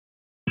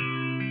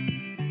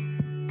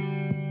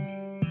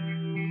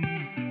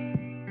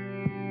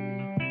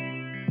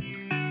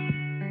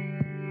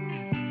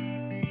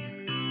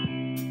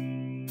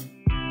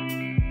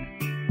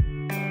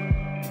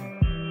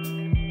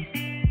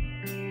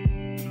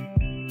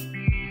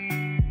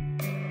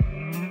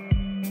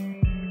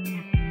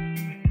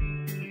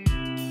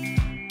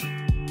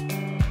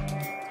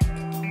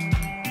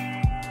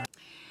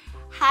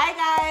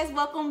guys,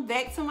 welcome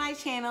back to my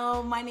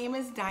channel. My name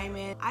is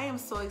Diamond. I am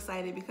so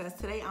excited because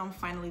today I'm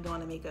finally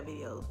doing a makeup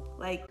video.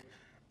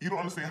 You don't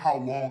understand how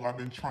long I've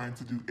been trying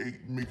to do a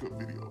makeup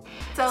video.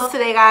 So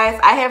today guys,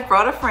 I have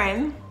brought a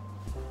friend.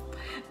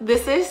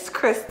 This is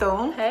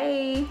Crystal.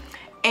 Hey.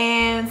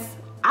 And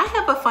I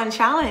have a fun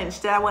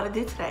challenge that I want to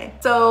do today.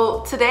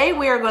 So today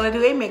we are going to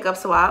do a makeup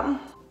swap.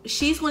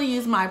 She's going to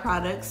use my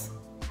products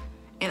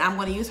and I'm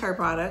going to use her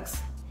products.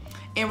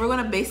 And we're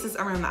going to base this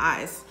around the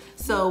eyes.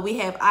 So we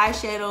have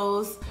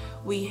eyeshadows,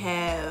 we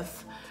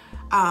have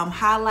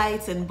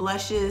highlights and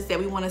blushes that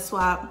we want to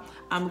swap.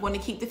 I'm going to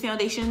keep the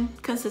foundation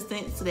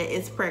consistent so that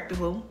it's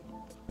practical.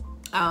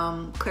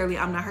 Clearly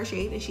I'm not her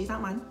shade and she's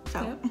not mine.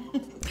 So. Yep.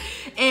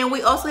 And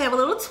we also have a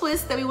little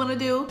twist that we want to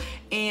do.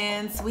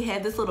 And we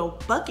have this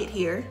little bucket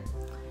here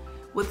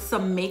with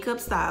some makeup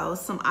styles,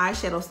 some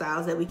eyeshadow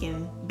styles that we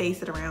can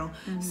base it around.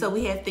 Mm-hmm. So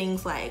we have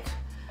things like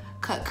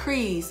cut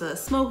crease, a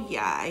smoky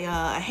eye,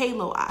 a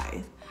halo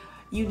eye,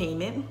 you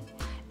name it.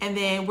 And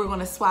then we're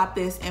gonna swap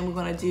this and we're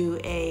gonna do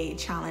a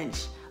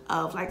challenge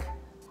of like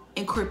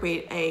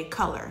incorporate a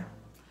color.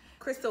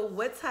 Crystal,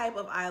 what type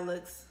of eye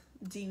looks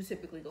do you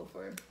typically go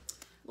for?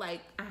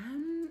 Like,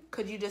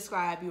 could you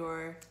describe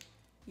your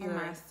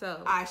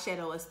myself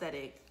eyeshadow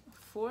aesthetic?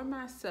 For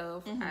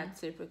myself, I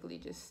typically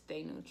just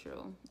stay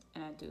neutral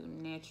and I do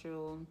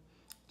natural,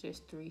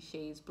 just 3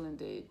 shades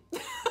blended.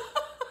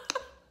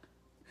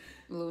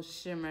 A little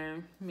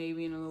shimmer,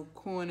 maybe in a little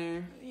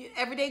corner.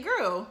 Everyday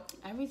girl.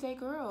 Everyday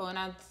girl. And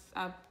I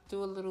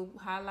do a little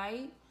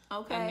highlight.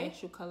 Okay. A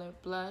natural color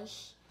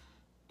blush.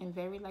 And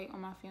very light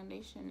on my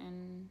foundation.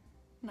 And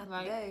not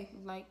today.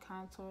 Light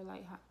contour,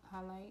 light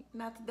highlight.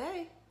 Not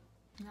today.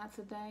 Not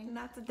today.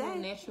 Not today.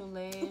 Natural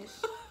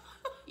lash.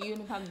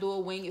 Even if I do a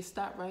wing, it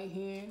stop right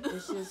here.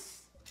 It's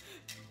just...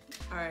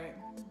 All right.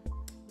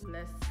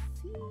 Let's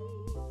see.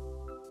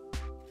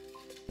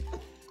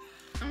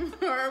 I'm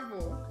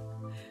horrible.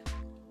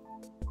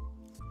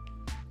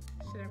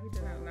 Should I read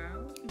that out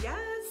loud?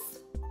 Yes.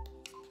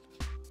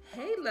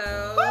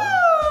 Halo.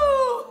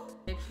 Woo!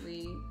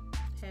 Actually,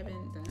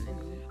 haven't done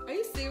any. Are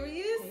you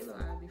serious? Halo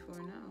eye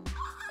before now.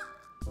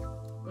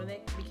 When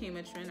that became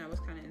a trend, I was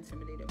kind of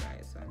intimidated by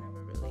it, so I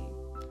never really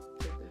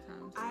took the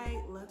time.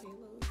 I love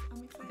halos.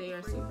 I'm excited. They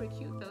are super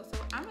cute though, so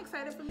I'm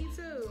excited for me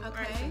too. Okay. All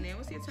right, so now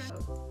it's your turn.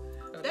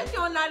 Oh, that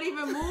y'all not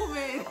even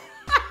moving.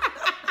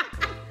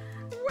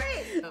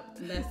 Wait. Oh,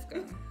 let's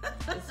go.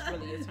 It's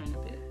really your turn to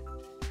pick.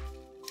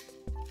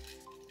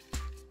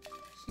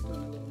 She's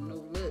doing a little no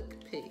look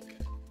pick.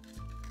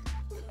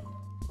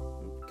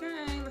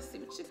 Okay, let's see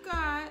what you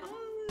got. I'm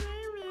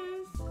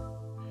nervous.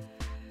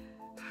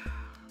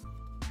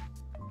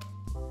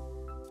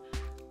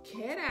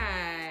 Cat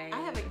eye. I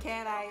have a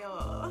cat eye,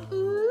 y'all.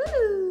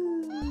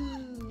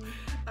 Ooh.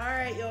 All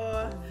right,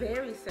 y'all.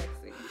 Very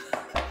sexy.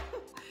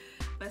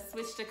 Let's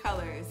switch the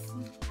colors.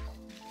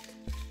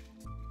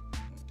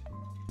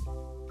 I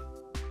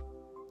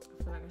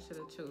feel like I should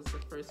have chose the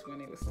first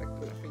one. It was stuck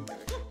to my finger.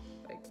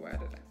 Like, why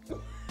did I?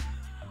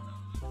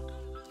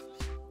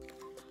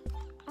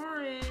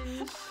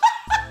 Orange.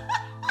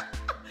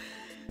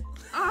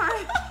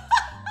 Orange.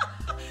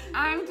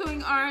 I'm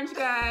doing orange,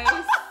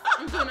 guys.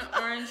 I'm doing an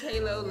orange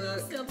halo look.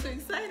 Still too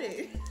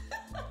excited.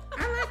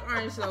 I like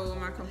orange though with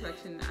my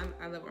complexion.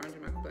 I love orange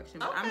in my complexion.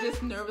 But I'm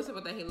just nervous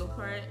about the halo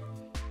part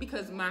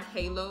because my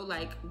halo,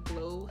 like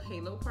glow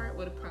halo part,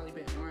 would have probably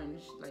been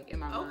orange, like in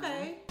my mind.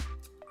 Okay.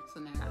 So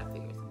now I gotta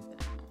figure something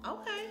out.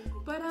 Okay.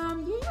 But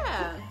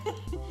yeah.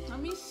 Let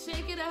me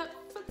shake it up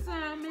for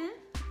Diamond.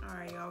 All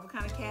right, y'all. What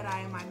kind of cat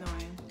eye am I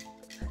doing?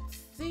 Let's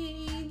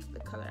see the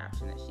color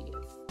option that she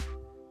gets.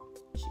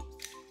 Choose.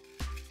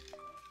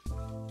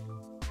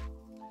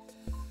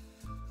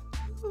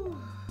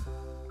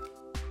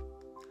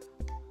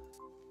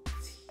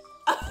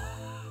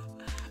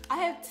 I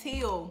have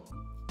teal.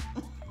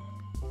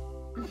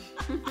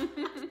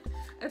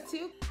 A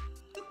teal.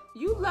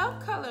 You love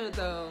color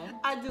though.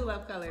 I do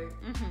love color.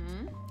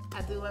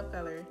 I do love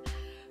color.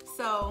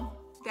 So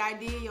the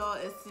idea, y'all,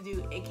 is to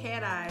do a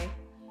cat eye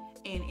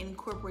and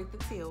incorporate the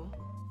teal.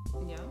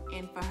 Yeah.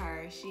 And for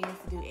her, she has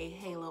to do a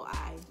halo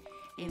eye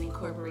and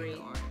incorporate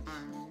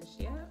orange.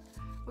 Yeah.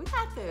 We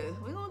got this.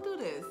 We're gonna do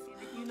this.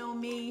 You know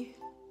me,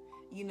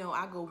 you know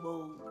I go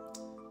bold.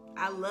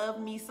 I love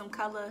me some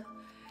color.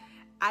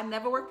 I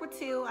never worked with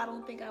teal. I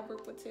don't think I've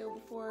worked with teal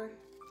before.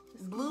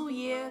 Blue,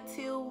 yeah,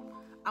 teal.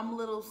 I'm a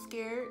little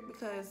scared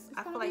because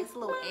I feel like it's a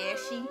little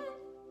ashy.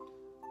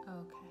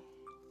 Okay.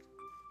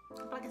 I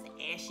feel like it's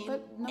ashy,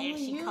 But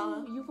ashy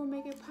color. You gonna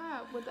make it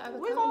pop with the other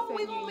We're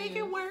colors gonna make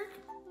it work.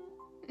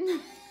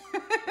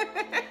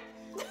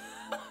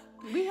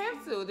 We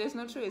have to. There's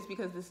no choice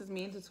because this is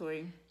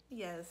mandatory.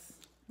 Yes.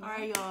 All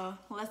right, y'all.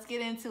 Let's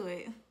get into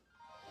it.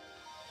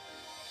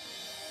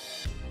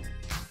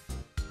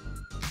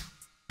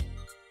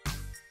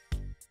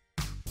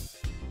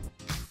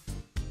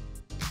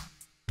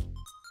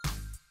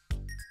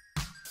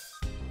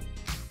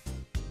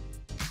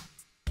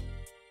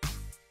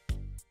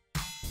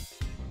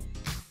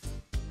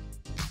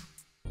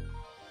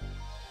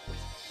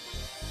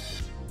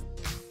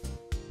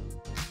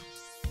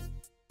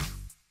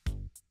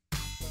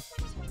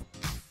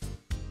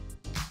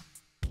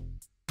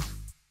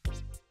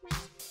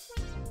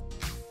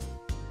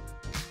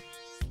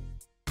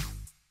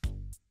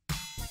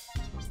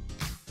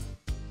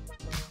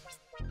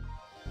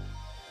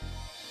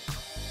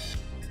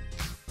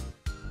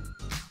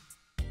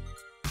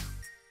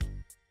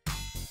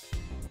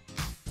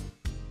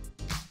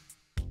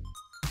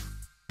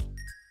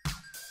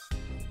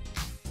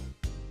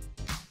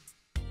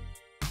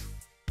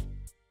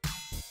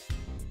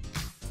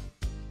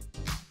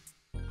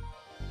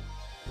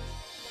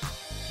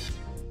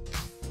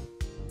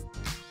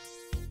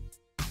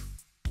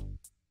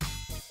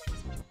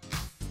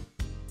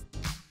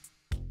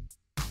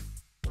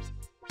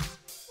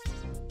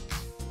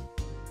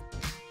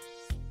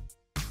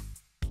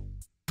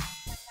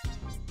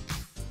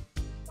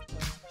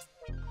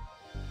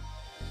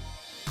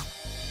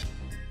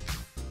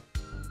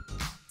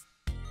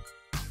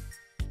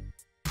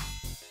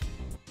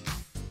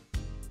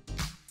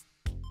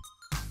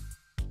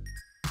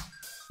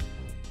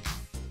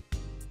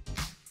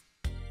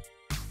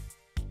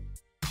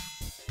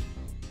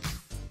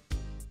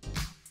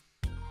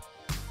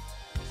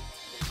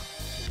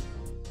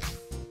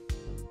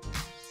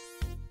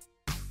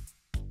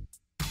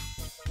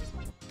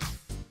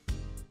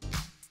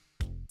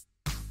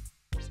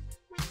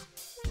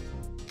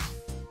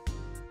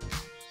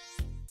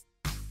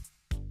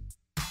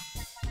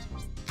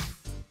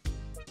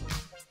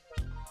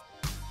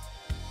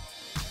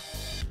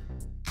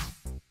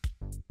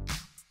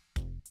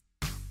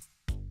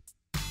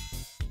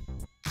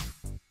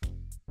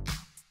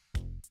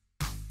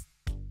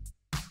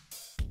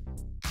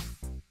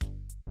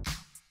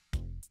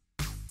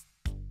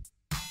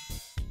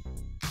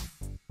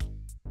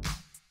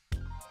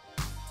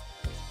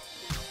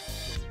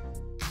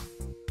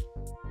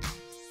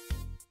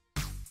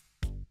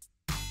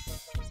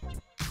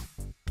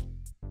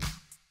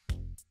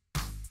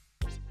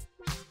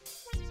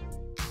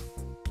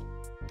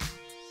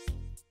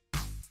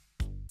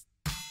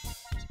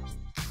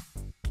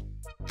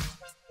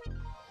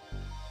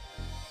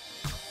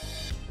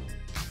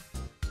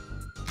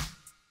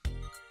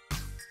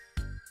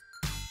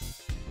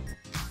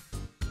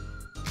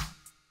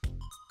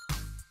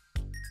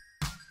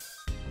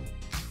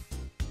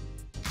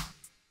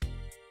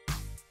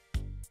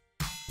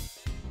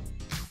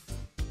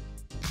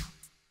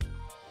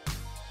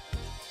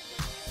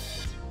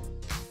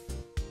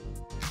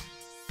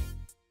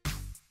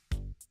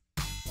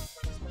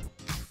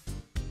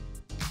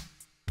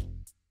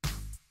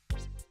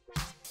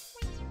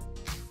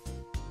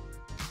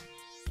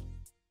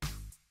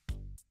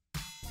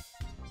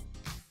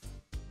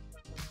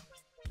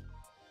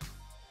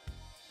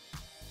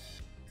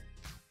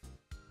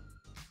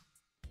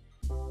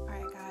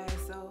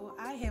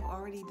 I have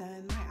already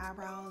done my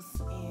eyebrows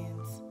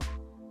and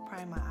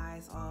primed my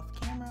eyes off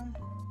camera.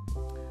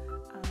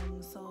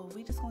 So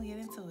we just gonna get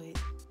into it.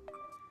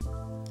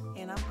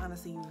 And I'm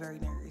honestly very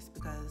nervous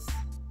because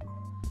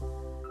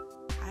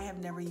I have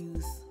never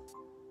used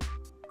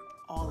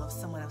all of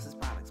someone else's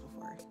products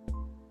before.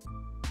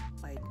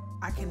 Like,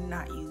 I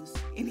cannot use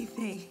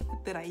anything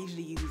that I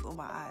usually use on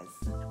my eyes.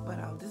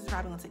 But this is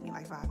probably gonna take me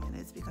like 5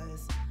 minutes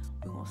because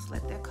we're gonna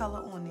slap that color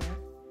on there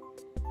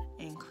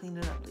and clean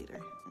it up later,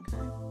 okay?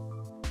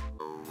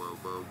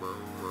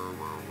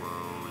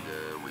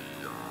 Yeah, we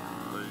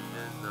are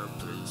in the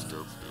place to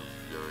be.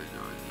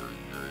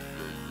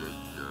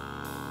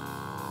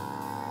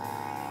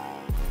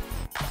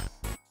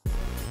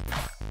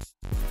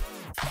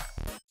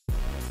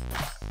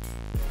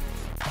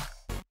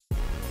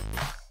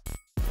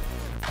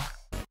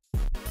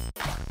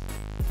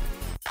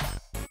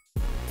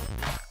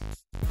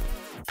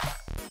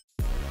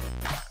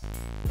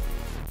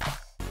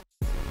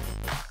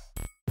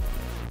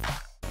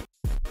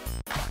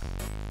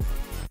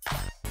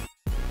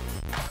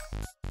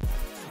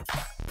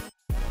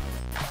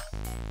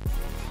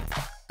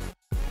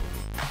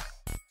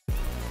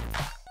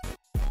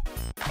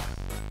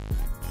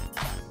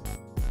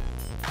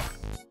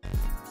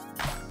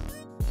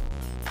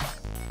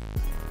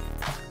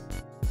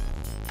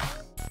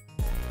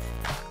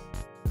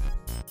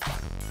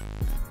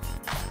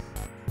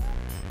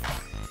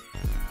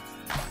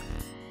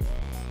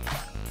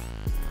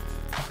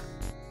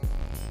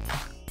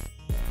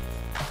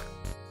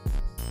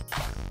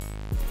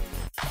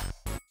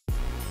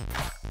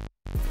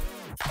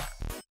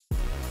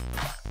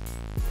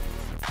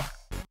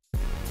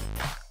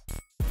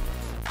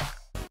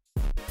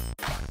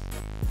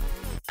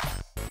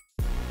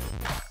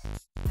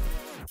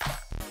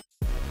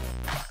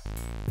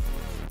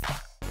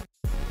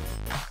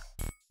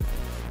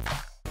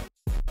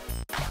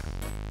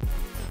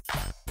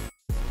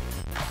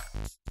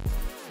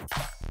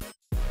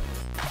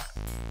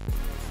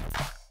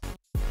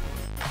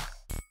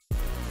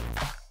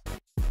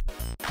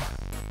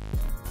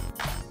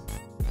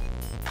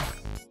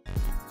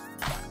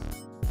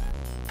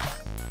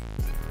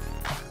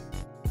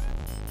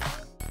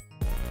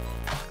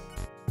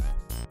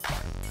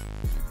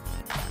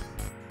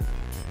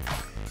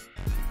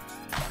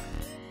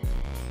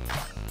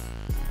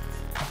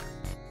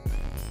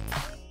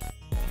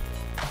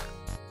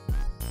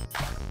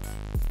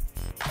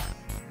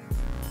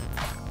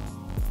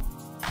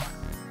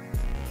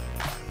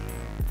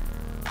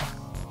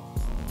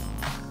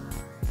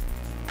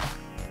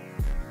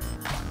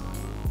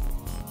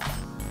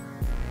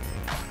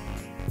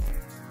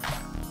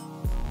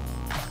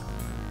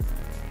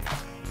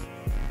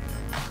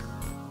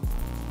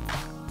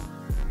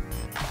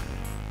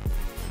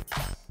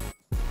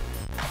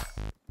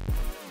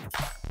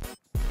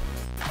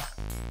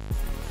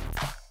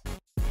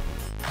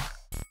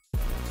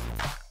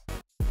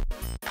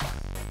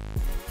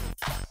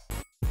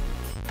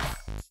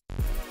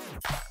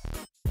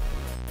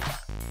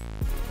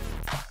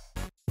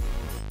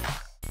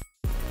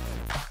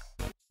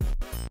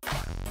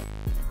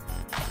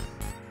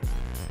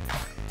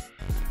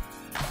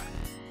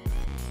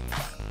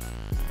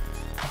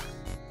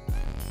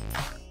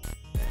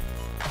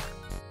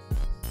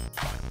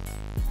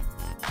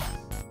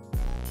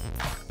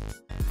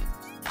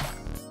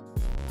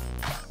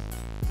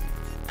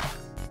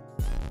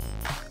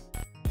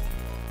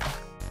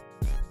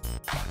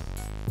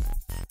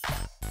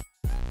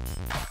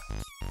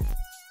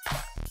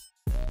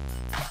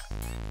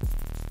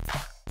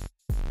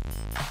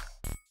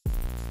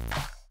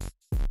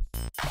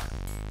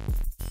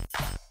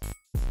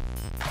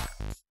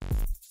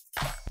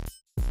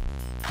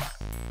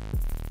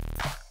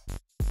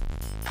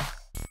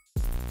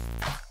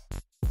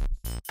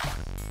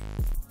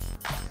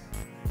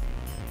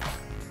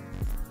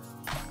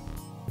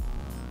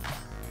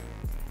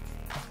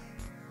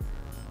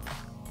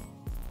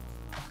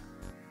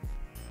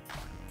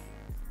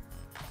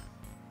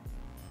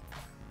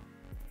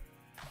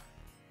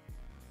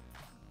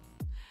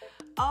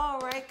 All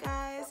right,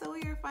 guys, so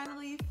we are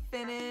finally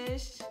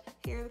finished.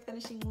 Here are the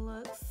finishing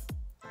looks.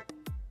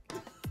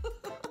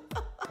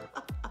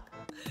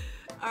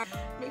 All right,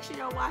 make sure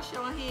y'all wash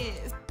your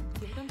hands.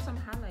 Give them some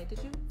highlight.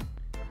 Did you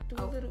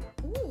do a little?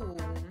 Ooh.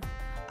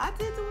 I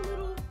did do a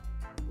little.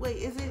 Wait,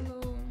 is it?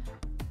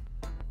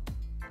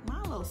 Mine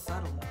a little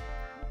subtle.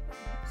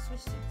 Switch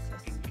seats.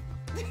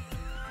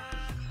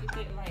 You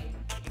get light.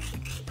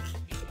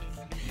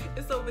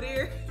 It's over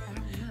there. I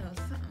don't know.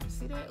 Something.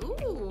 See that?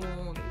 Ooh.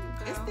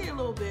 It's there a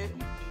little bit.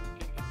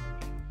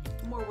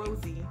 More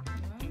rosy.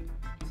 Right?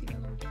 See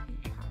that little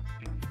pink pop?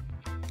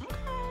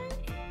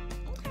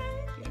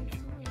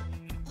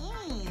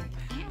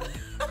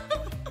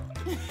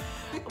 Okay.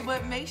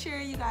 But make sure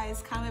you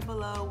guys comment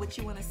below what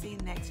you want to see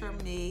next from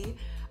me.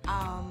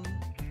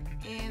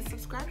 And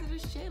subscribe to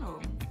this channel.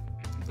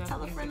 Definitely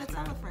tell a friend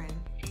subscribe. to tell a friend.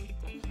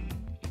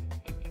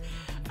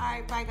 All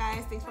right, bye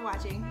guys. Thanks for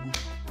watching.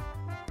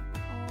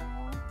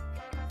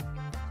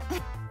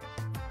 Aww.